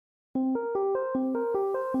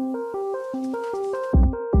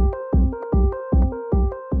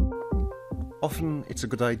Often it's a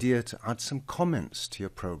good idea to add some comments to your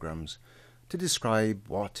programs to describe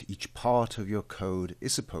what each part of your code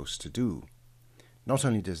is supposed to do. Not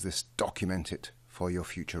only does this document it for your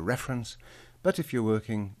future reference, but if you're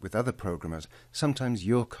working with other programmers, sometimes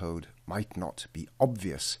your code might not be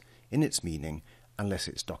obvious in its meaning unless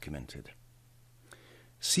it's documented.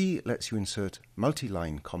 C lets you insert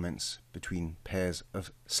multi-line comments between pairs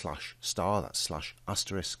of /*, that's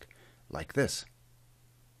 /*, like this.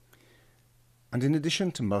 And in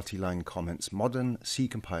addition to multi-line comments, modern C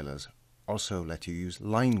compilers also let you use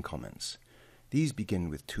line comments. These begin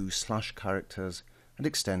with 2 slash characters and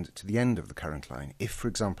extend to the end of the current line. If, for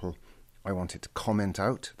example, I wanted to comment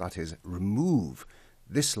out, that is, remove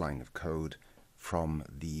this line of code from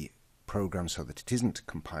the program so that it isn't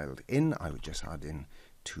compiled in, I would just add in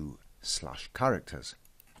 2 slash characters.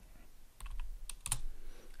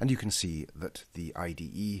 And you can see that the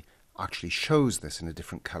IDE actually shows this in a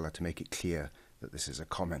different color to make it clear that this is a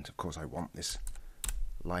comment. Of course, I want this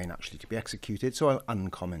line actually to be executed, so I'll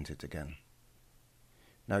uncomment it again.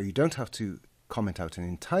 Now, you don't have to comment out an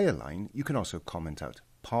entire line. You can also comment out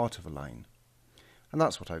part of a line. And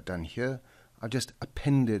that's what I've done here. I've just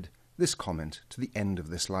appended this comment to the end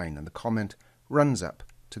of this line, and the comment runs up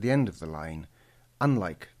to the end of the line,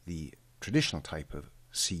 unlike the traditional type of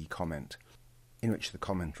C comment, in which the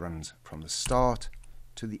comment runs from the start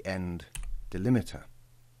to the end delimiter.